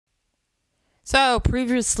So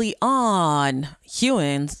previously on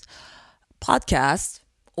Hewan's podcast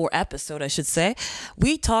or episode, I should say,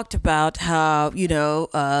 we talked about how,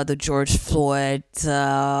 the George Floyd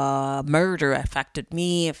murder affected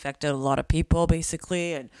me, affected a lot of people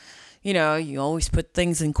basically. And, you always put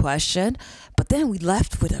things in question. But then we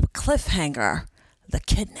left with a cliffhanger, the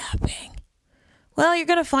kidnapping. Well, you're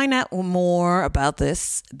going to find out more about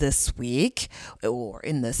this week, or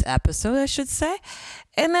in this episode, I should say.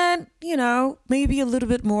 And then, maybe a little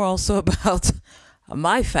bit more also about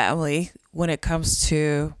my family when it comes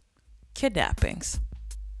to kidnappings.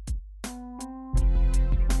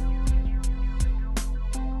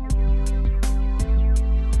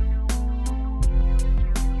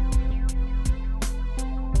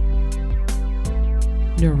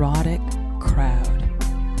 Neurotic crowd.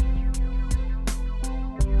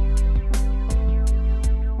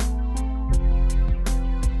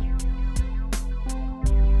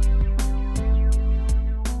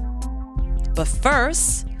 But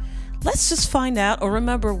first, let's just find out or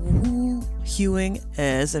remember who Hewan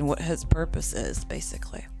is and what his purpose is,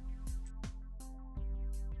 basically.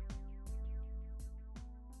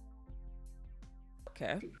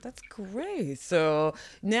 Okay, that's great. So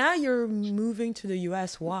now you're moving to the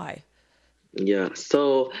US. Why? Yeah,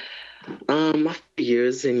 so after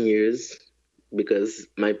years and years, because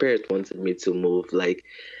my parents wanted me to move like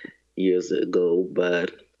years ago,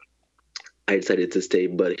 but I decided to stay.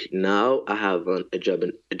 But now I have a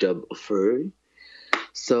job offer.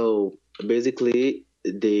 So basically,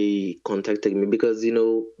 they contacted me because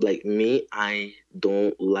like me, I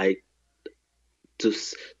don't like to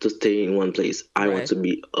stay in one place. I want Right. to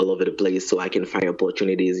be all over the place so I can find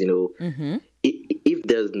opportunities. Mm-hmm. If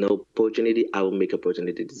there's no opportunity, I will make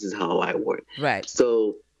opportunity. This is how I work. Right.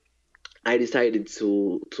 So I decided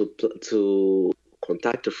to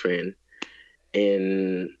contact a friend,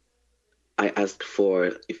 and I asked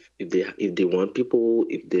for if they want people,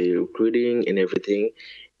 if they're recruiting and everything,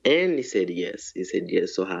 and he said yes. He said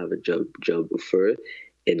yes. So I have a job offer,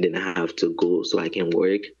 and then I have to go so I can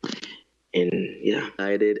work. And yeah,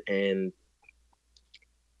 I did. And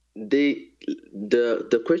they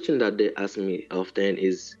the question that they ask me often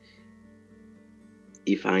is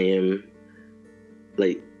if I am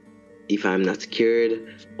like if I'm not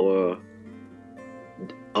scared, or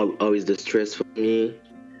is the stress for me.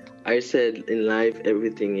 I said in life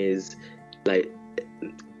like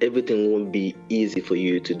everything won't be easy for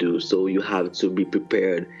you to do. So you have to be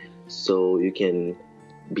prepared so you can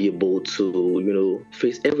be able to,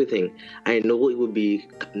 face everything. I know it will be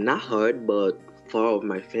not hard, but far of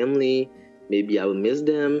my family, maybe I will miss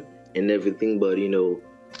them and everything, but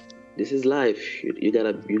this is life. You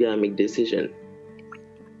gotta make decision.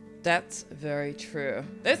 That's very true.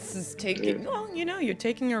 This is Yeah, taking, well, you're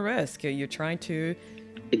taking a risk. You're trying to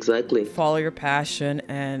exactly. follow your passion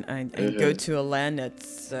and go Mm-hmm. to a land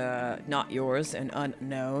that's not yours and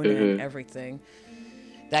unknown and Mm-hmm. everything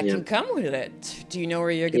that Yeah. can come with it. Do you know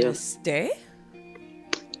where you're going to Yeah. stay?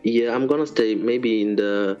 Yeah, I'm gonna stay maybe in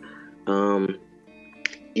the um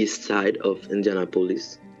east side of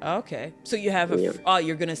Indianapolis. Okay. So you have Yeah.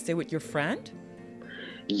 you're going to stay with your friend?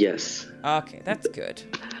 Yes. Okay, that's good.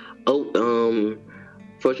 Oh,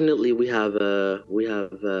 fortunately we have a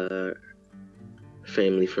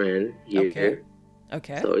family friend Okay. here,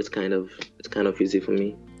 Okay. so it's kind of easy for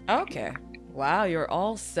me. Okay. Wow, you're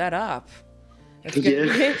all set up. That's Yeah.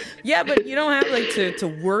 good. Yeah, but you don't have like to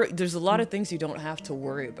worry. There's a lot of things you don't have to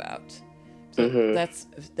worry about. So Mhm.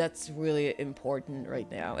 that's really important right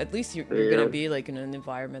now. At least you're gonna Yeah. be like in an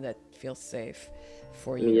environment that feels safe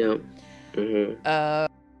for you. Yeah. Mhm.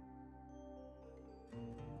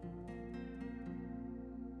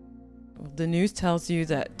 The news tells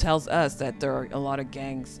us that there are a lot of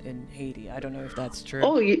gangs in Haiti. I don't know if that's true.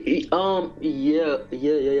 Oh, yeah, yeah,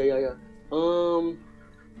 yeah, yeah, yeah, yeah. Um,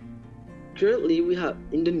 Currently we have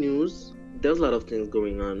in the news. There's a lot of things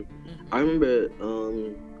going on. I Hmm. remember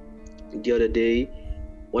the other day,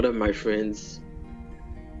 one of my friends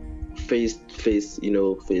faced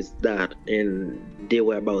that, and they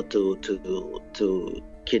were about to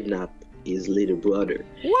kidnap his little brother.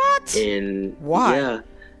 What? And Why? yeah,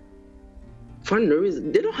 for no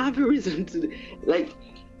reason. They don't have a reason to, like,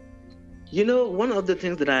 one of the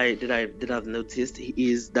things that I've noticed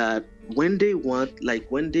is that when they want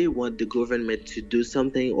the government to do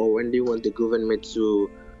something, or when they want the government to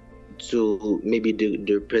maybe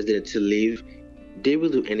the president to leave, they will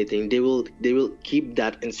do anything. They will keep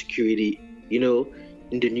that insecurity, in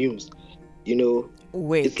the news. You know, it's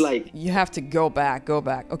Wait, like, you have to go back. Go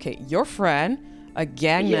back. Okay, your friend, a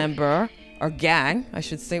gang yeah, member, or gang, I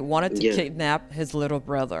should say, wanted to yeah, kidnap his little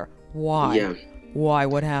brother. Why? yeah. Why?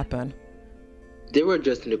 What happened? They were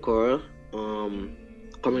just in the car,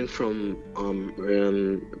 coming from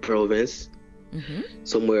Provence, Mm-hmm.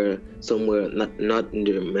 somewhere not in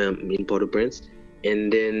the in Port-au-Prince,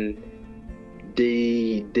 and then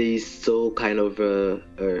they saw kind of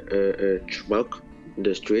a truck in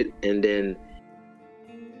the street, and then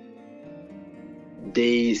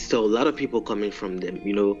they saw a lot of people coming from them,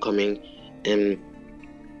 coming and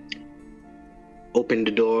opened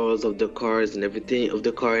the doors of the cars and everything of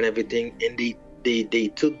the car and everything, and they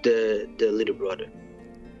took the little brother,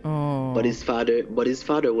 but Oh. his father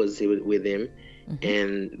was with him, Mm-hmm.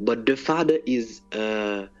 and but the father is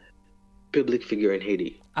a public figure in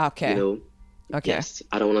Haiti, you Okay. know. Okay. Yes,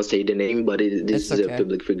 I don't want to say the name, but this It's is a okay.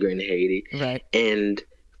 public figure in Haiti, Right. and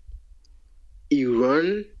he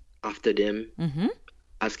run after them, Mm-hmm.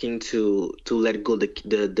 asking to let go the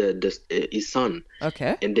his son.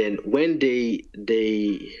 Okay. And then when they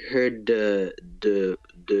heard the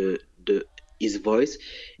his voice,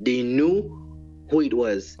 they knew who it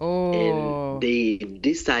was, and Oh. they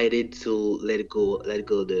decided to let go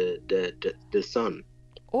the son,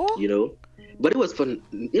 Oh. you know. But it was for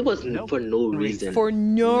no reason, For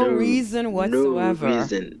no reason no whatsoever.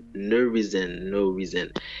 reason, no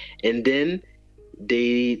reason. And then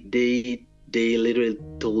they literally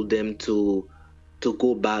told them to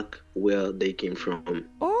go back where they came from.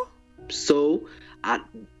 Oh. So at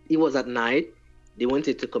it was at night. They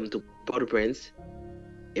wanted to come to Port-au-Prince,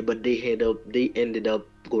 but they ended up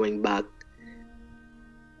going back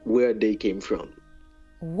where they came from.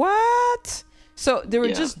 What? So they were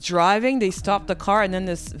Yeah, just driving, they stopped the car, and then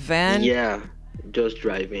this van. yeah, just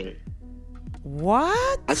driving.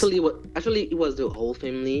 What? Actually, it was the whole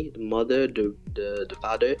family: the mother, the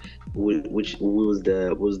father, which was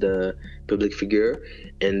the public figure,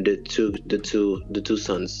 and the two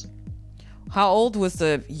sons. How old was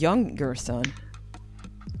the younger son?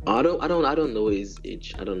 I don't know his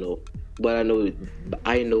age. I don't know, but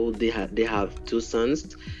I know they have two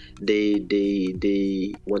sons.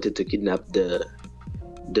 They wanted to kidnap the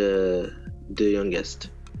the youngest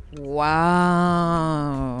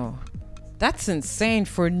Wow. That's insane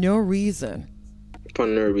for no reason. for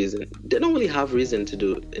no reason. They don't really have reason to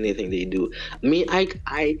do anything they do. I mean,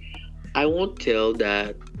 I won't tell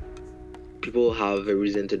that people have a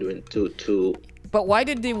reason to do it to. But why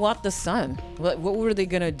did they want the son? What were they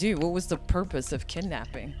gonna do? What was the purpose of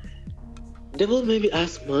kidnapping? They will maybe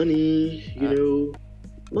ask money,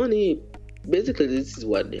 money. Basically, this is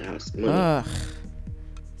what they ask: money. Ugh.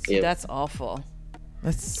 See, Yeah, that's awful.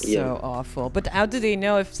 That's yeah. so awful. But how do they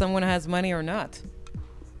know if someone has money or not?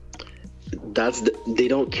 They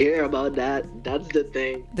don't care about that. That's the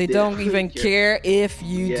thing. They don't even care if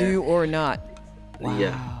you Yeah, do or not.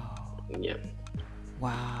 yeah, Wow. yeah.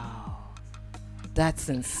 Wow. That's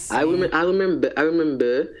I insane. remember. I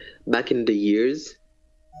remember back in the years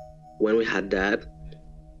when we had that.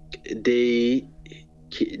 They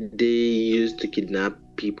they used to kidnap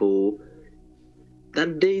people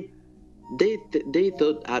that they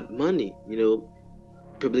thought had money.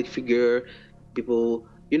 Public figure, people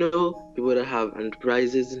that have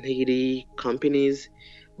enterprises in Haiti, companies.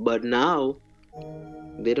 But now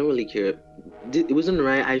they don't really care. It wasn't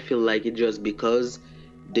right. I feel like it just because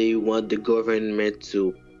they want the government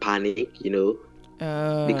to panic.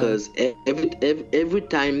 Uh, Because every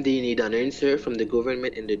time they need an answer from the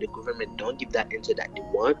government, and the government don't give that answer that they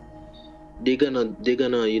want, they're gonna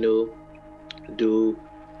do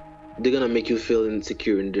they're gonna make you feel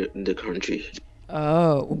insecure in the country.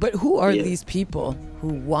 oh, but who are Yeah, these people who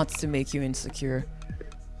wants to make you insecure?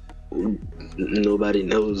 nobody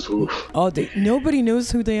knows who. Oh, nobody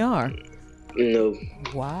knows who they are. No,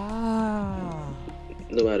 Wow.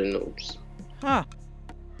 nobody knows. Huh.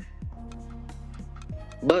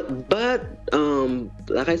 But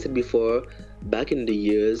like I said before, back in the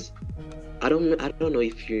years, I don't know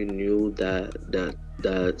if you knew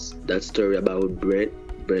that story about Brett.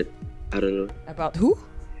 I don't know. About who?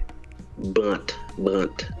 Brent.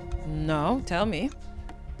 No, tell me.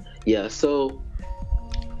 Yeah, so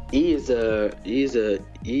he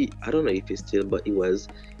I don't know if he's still, but he was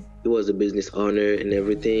a business owner and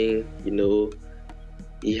everything.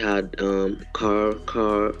 He had car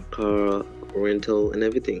rental and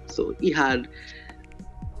everything. So he had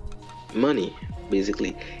money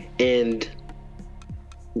basically, and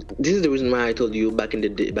this is the reason why I told you back in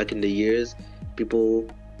the years, people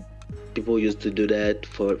people used to do that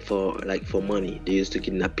for money. They used to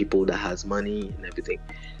kidnap people that has money and everything.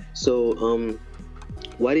 So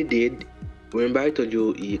what he did, remember I told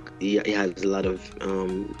you he has a lot of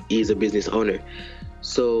he's a business owner.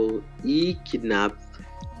 So he kidnapped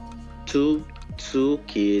two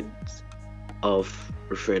kids of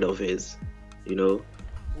a friend of his. You know,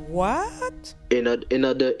 What?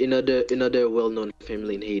 another well-known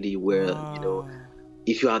family in Haiti where Oh.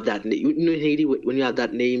 if you have that name, in Haiti, when you have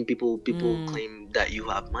that name, people Mm, claim that you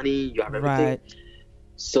have money, you have everything. right.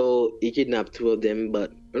 So he kidnapped two of them,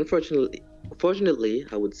 but unfortunately,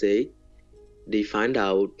 I would say they find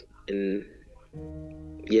out, and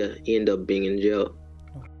yeah, he ended up being in jail.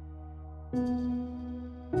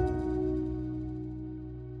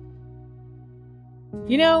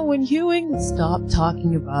 You know, when Ewing stopped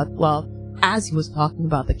talking about, well, as he was talking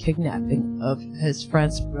about the kidnapping of his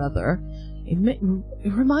friend's brother, it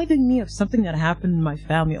reminded me of something that happened in my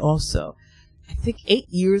family also. I think 8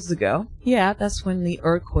 years ago. Yeah, that's when the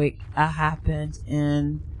earthquake happened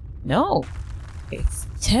in, no, it's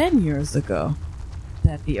 10 years ago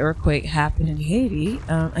that the earthquake happened in Haiti.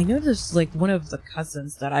 I know there's like one of the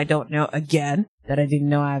cousins that I don't know again, that I didn't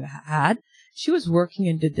know I had. She was working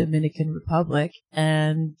in the Dominican Republic,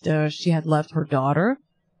 and she had left her daughter,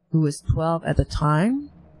 who was 12 at the time,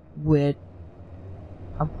 with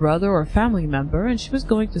a brother or a family member, and she was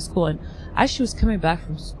going to school. And as she was coming back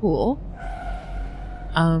from school,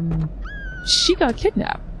 she got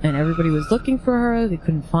kidnapped, and everybody was looking for her. They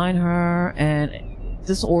couldn't find her, and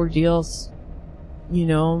this ordeal,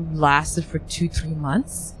 lasted for 2-3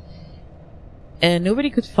 months. And nobody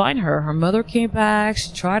could find her. Her mother came back.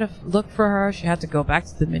 She tried to look for her. She had to go back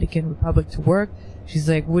to the Dominican Republic to work. She's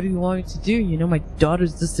like, what do you want me to do? My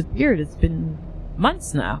daughter's disappeared. It's been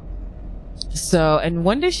months now. So, and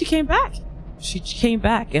one day she came back. She came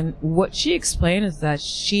back. And what she explained is that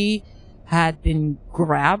she had been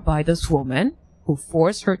grabbed by this woman who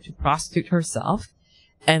forced her to prostitute herself.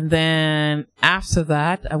 And then after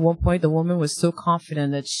that, at one point, the woman was so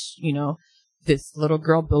confident that, this little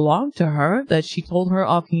girl belonged to her that she told her,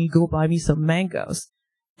 oh, can you go buy me some mangoes?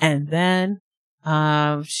 And then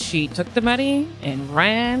she took the money and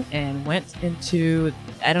ran and went into,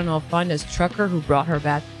 I don't know, find this trucker who brought her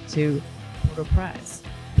back to Port-au-Prince.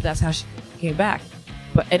 But that's how she came back.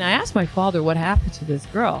 And I asked my father what happened to this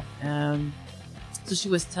girl. So she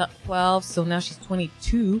was 12, so now she's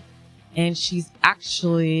 22, and she's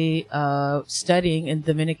actually studying in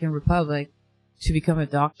Dominican Republic to become a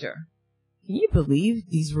doctor. Can you believe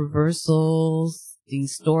these reversals,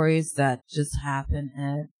 these stories that just happen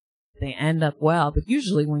and they end up well? But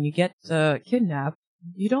usually when you get kidnapped,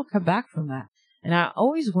 you don't come back from that. And I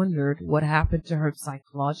always wondered what happened to her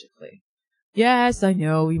psychologically. Yes, I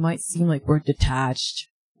know we might seem like we're detached.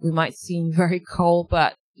 We might seem very cold,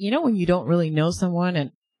 but when you don't really know someone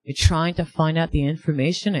and you're trying to find out the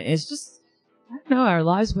information, it's just, I don't know, our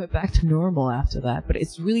lives went back to normal after that. But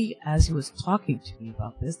it's really, as he was talking to me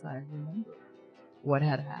about this, that I remember what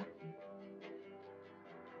had happened.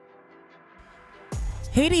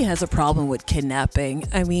 Haiti has a problem with kidnapping.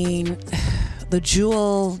 I mean,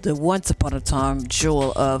 the once upon a time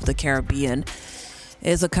jewel of the Caribbean,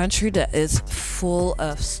 is a country that is full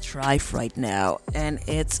of strife right now, and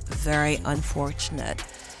it's very unfortunate.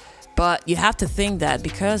 But you have to think that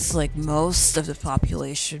because most of the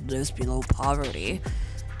population lives below poverty,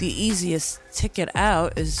 the easiest ticket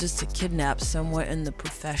out is just to kidnap someone in the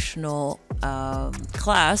professional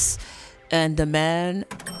class and demand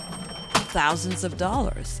thousands of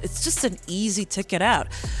dollars. It's just an easy ticket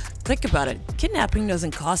out. Think about it. Kidnapping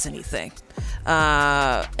doesn't cost anything.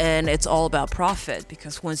 And it's all about profit,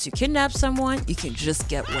 because once you kidnap someone, you can just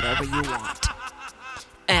get whatever you want.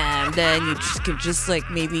 And then you can just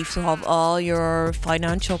maybe solve all your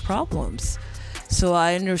financial problems. So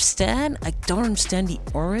I don't understand the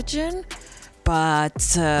origin,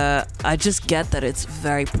 but I just get that it's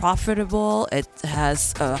very profitable. It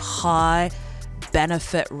has a high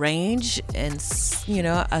benefit range, and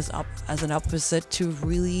as an opposite to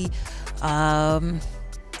really a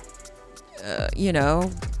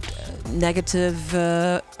negative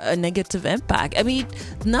impact. I mean,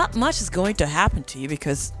 not much is going to happen to you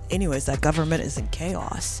because anyways, that government is in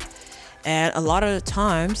chaos. And a lot of the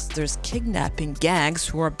times there's kidnapping gangs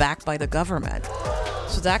who are backed by the government.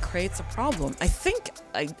 So that creates a problem. I think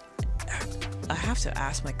I have to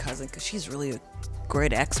ask my cousin, because she's really a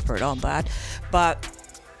great expert on that. But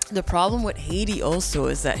the problem with Haiti also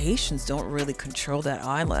is that Haitians don't really control that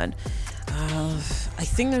island. I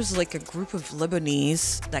think there's a group of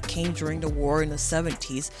Lebanese that came during the war in the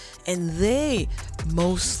 70s, and they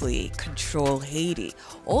mostly control Haiti.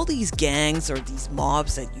 All these gangs or these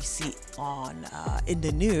mobs that you see on in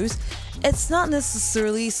the news, it's not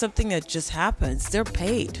necessarily something that just happens. They're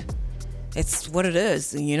paid. It's what it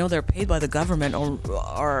is. They're paid by the government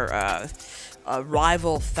or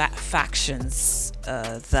rival factions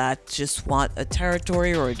that just want a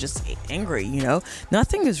territory or just angry.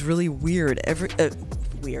 Nothing is really weird.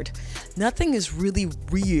 weird. Nothing is really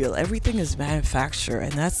real. Everything is manufactured,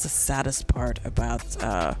 and that's the saddest part about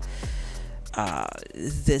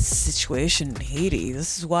this situation in Haiti.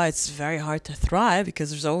 This is why it's very hard to thrive, because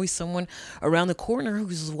there's always someone around the corner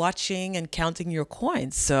who's watching and counting your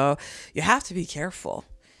coins. So you have to be careful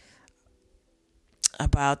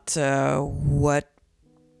about what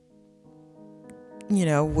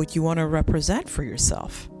you want to represent for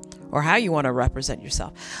yourself, or how you want to represent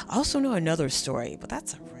yourself. I also know another story, but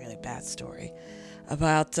that's a really bad story,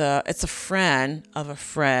 about it's a friend of a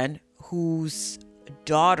friend whose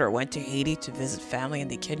daughter went to Haiti to visit family, and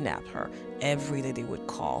they kidnapped her. Every day they would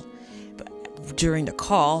call, but during the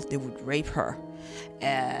call they would rape her,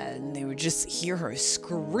 and they would just hear her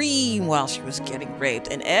scream while she was getting raped.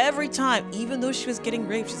 And every time, even though she was getting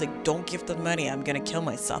raped, she's like, don't give them money, I'm gonna kill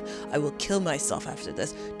myself, I will kill myself after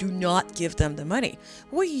this, do not give them the money.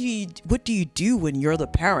 What do you do when you're the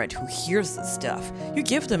parent who hears this stuff? You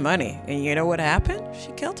give them money, and you know what happened?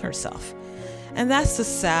 She killed herself. And that's the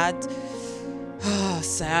sad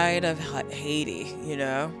side of Haiti,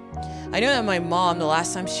 I know that my mom, the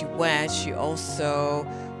last time she went, she also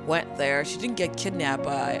went there. She didn't get kidnapped,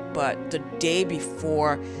 but the day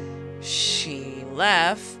before she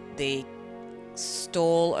left, they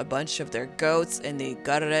stole a bunch of their goats, and they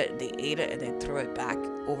gutted it, they ate it, and they threw it back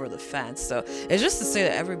over the fence. So it's just to say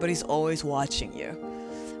that everybody's always watching you.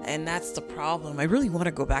 And that's the problem. I really want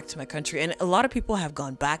to go back to my country. And a lot of people have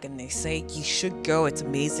gone back, and they say, you should go. It's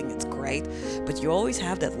amazing. It's great. But you always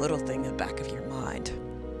have that little thing in the back of your mind.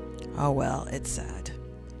 Oh, well, it's sad.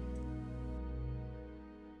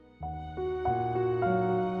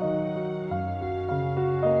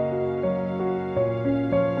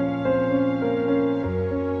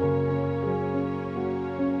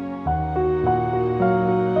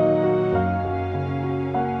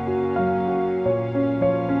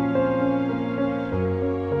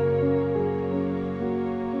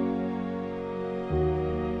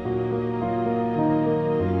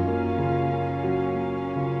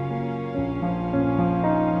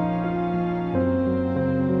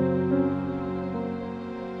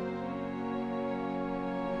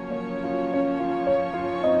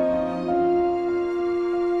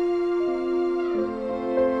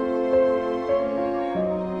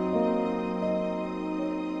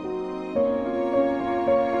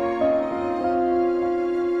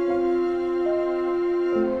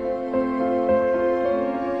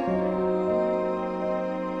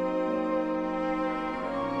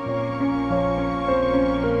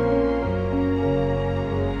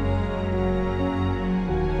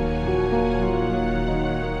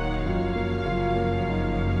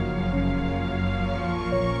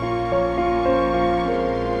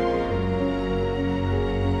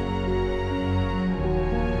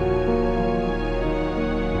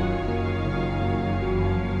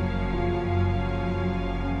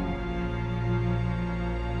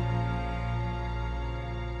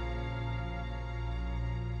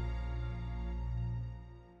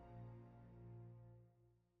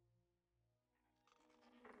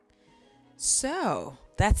 So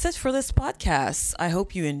that's it for this podcast. I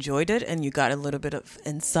hope you enjoyed it, and you got a little bit of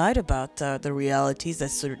insight about the realities that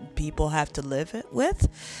certain people have to live with,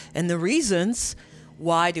 and the reasons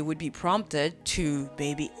why they would be prompted to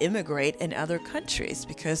maybe immigrate in other countries,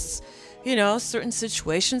 because certain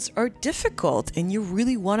situations are difficult, and you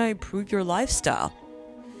really want to improve your lifestyle,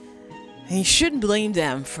 and you shouldn't blame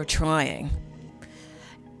them for trying.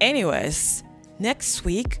 Anyways, next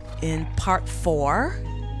week in part 4,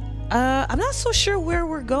 I'm not so sure where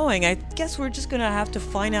we're going. I guess we're just gonna have to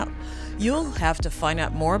find out. You'll have to find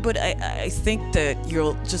out more, but I think that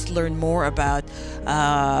you'll just learn more about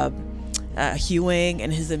Hewing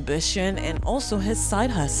and his ambition, and also his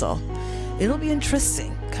side hustle. It'll be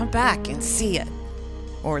interesting. Come back and see it,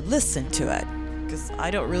 or listen to it, because I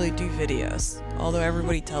don't really do videos. Although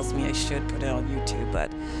everybody tells me I should put it on YouTube, but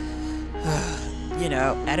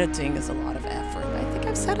editing is a lot of effort. I think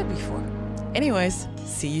I've said it before. Anyways,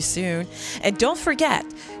 see you soon. And don't forget,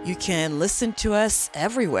 you can listen to us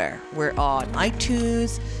everywhere. We're on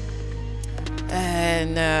iTunes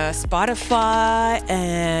and Spotify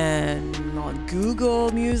and on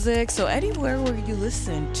Google Music. So anywhere where you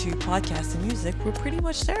listen to podcasts and music, we're pretty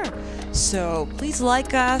much there. So please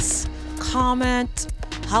like us, comment,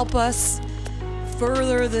 help us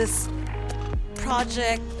further this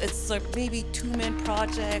project. It's like maybe 2-man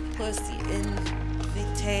project plus the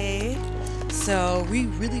invité. So we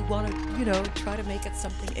really want to, try to make it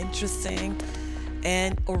something interesting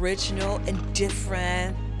and original and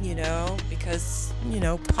different because,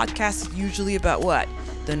 podcasts are usually about what?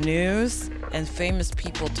 The news and famous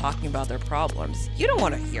people talking about their problems. You don't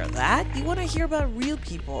want to hear that. You want to hear about real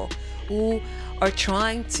people who are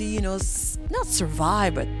trying to, not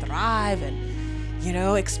survive, but thrive and,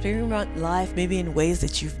 experiment life maybe in ways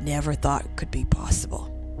that you've never thought could be possible.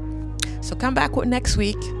 So come back next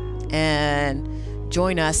week and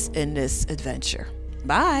join us in this adventure.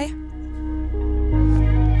 Bye.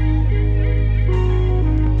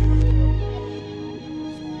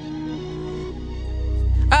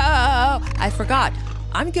 I forgot.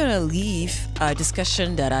 I'm going to leave a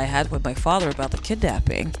discussion that I had with my father about the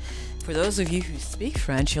kidnapping. For those of you who speak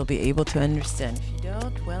French, you'll be able to understand. If you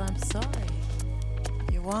don't, well, I'm sorry.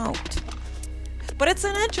 You won't. But it's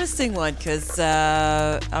an interesting one because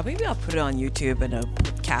maybe I'll put it on YouTube and I'll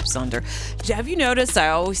put caps under. Have you noticed I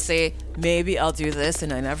always say, maybe I'll do this,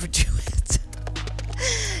 and I never do it?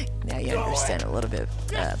 Now you understand a little bit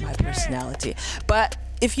my personality. But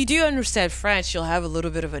if you do understand French, you'll have a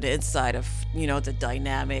little bit of an insight of, the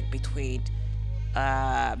dynamic between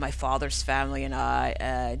my father's family and I,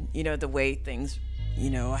 and, the way things,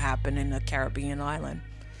 happen in a Caribbean island.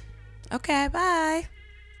 Okay, bye.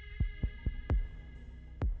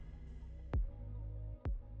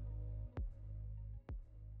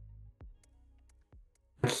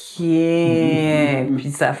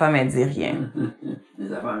 Puis sa femme, elle dit rien.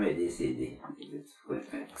 Sa femme est décédée.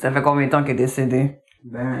 Ça fait combien de temps qu'elle est décédée?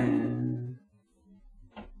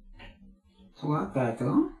 3-4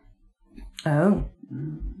 ans. Oh. 3-4 ans,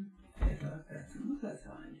 sa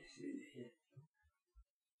femme est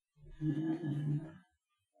décédée.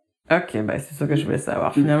 Ok, c'est ça que je voulais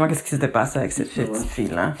savoir. Finalement, qu'est-ce qui s'était passé avec cette petite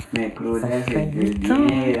fille-là? Mais Claudette, elle veut bien,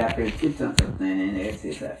 elle appelle tout le temps Soptanène,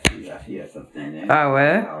 c'est sa fille, la fille à Soptanène. Ah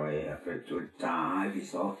ouais? Ah ouais, elle appelle tout le temps, et puis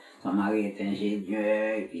son mari est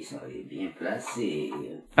ingénieur, et puis ça est bien placé.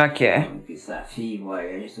 Ok. Et puis sa fille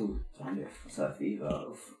voyage tout le temps, sa fille va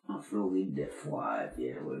en Floride des fois, et puis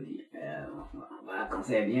elle revient. Quand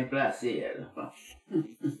c'est bien placé, elle.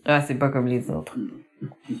 Ah, c'est pas comme les autres.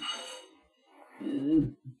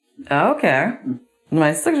 Ah, ok.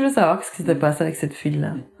 C'est ça que je veux savoir, qu'est-ce qui s'était passé avec cette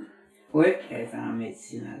fille-là. Oui, elle est en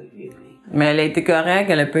médecine à République. Mais elle a été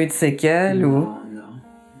correcte, elle a pas eu de séquelles ou... Non.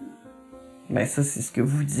 Ça, c'est ce que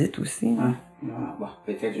vous dites aussi. Ah, non, bon,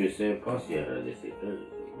 peut-être, je sais pas si elle a des séquelles.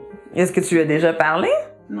 Est-ce que tu lui as déjà parlé?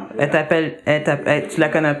 Non. Tu la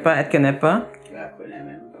connais pas, elle te connaît pas? Je la connais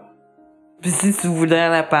même pas. Puis si tu voudrais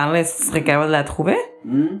la parler, est-ce que tu serais capable de la trouver?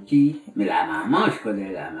 Qui? Mais la maman, je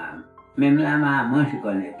connais la maman. Même la maman, je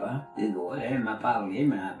connais pas. C'est drôle, elle m'a parlé,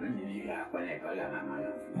 mais je la connais pas, la maman.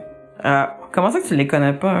 Comment ça que tu les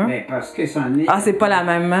connais pas, hein? Mais parce que son nez... Ah, c'est pas la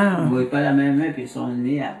même mère. Oui, pas la même mère, puis son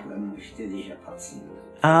nez, après, moi, j'étais déjà parti.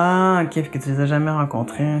 Ah, ok, fait que tu les as jamais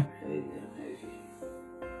rencontrés.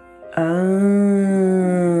 Ah.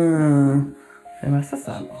 J'aimerais ça.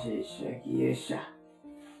 J'ai ça qui est ça.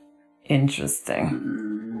 Interesting.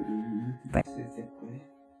 C'était quoi?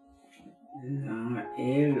 Non,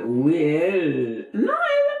 elle... Non, elle n'a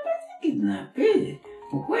pas été kidnappée.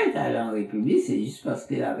 Pourquoi elle est allée en République? C'est juste parce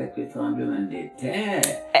qu'avec le tremblement de terre...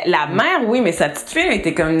 La mère, oui, mais sa petite fille, elle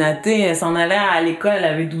était comme natée. Elle s'en allait à l'école, elle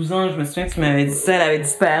avait 12 ans. Je me souviens que tu m'avais dit ça, elle avait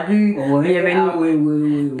disparu. Oui, il y avait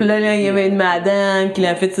oui. Puis là, il y avait une madame qui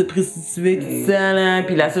l'a fait se prostituer, tout ça, là.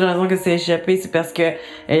 Puis la seule raison que c'est échappé, c'est parce que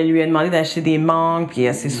elle lui a demandé d'acheter des mangues, puis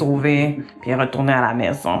elle s'est sauvée, puis elle est retournée à la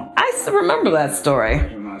maison. I still remember that story.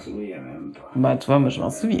 Je m'en souviens même pas. Tu vois, moi, je m'en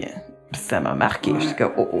souviens. Puis ça m'a marqué. J'étais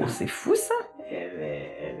comme, oh, c'est fou, ça.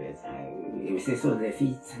 Ce sont des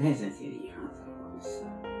filles très intelligentes, comme ça.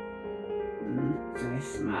 Très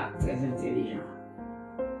smart, très intelligentes.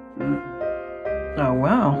 Oh,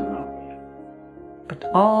 wow. But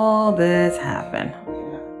all this happened.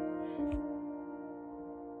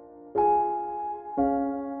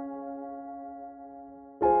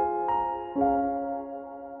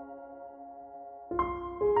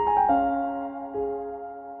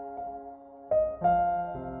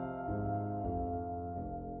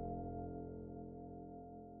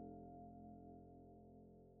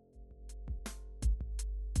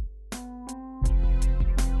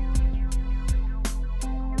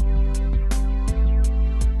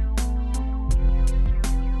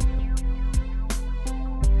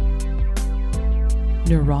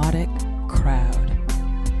 Neurotic